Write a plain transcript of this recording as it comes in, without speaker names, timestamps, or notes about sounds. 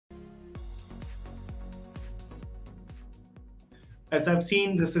As I've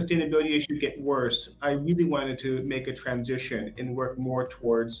seen the sustainability issue get worse, I really wanted to make a transition and work more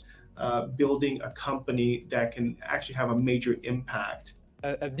towards building a company that can actually have a major impact.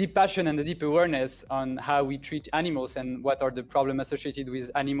 A deep passion and a deep awareness on how we treat animals and what are the problems associated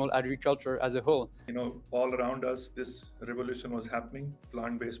with animal agriculture as a whole. You know, all around us, this revolution was happening: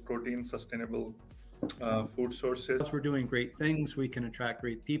 plant-based protein, sustainable food sources. As we're doing great things, we can attract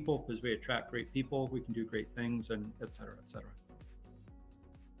great people. As we attract great people, we can do great things, and et cetera, et cetera.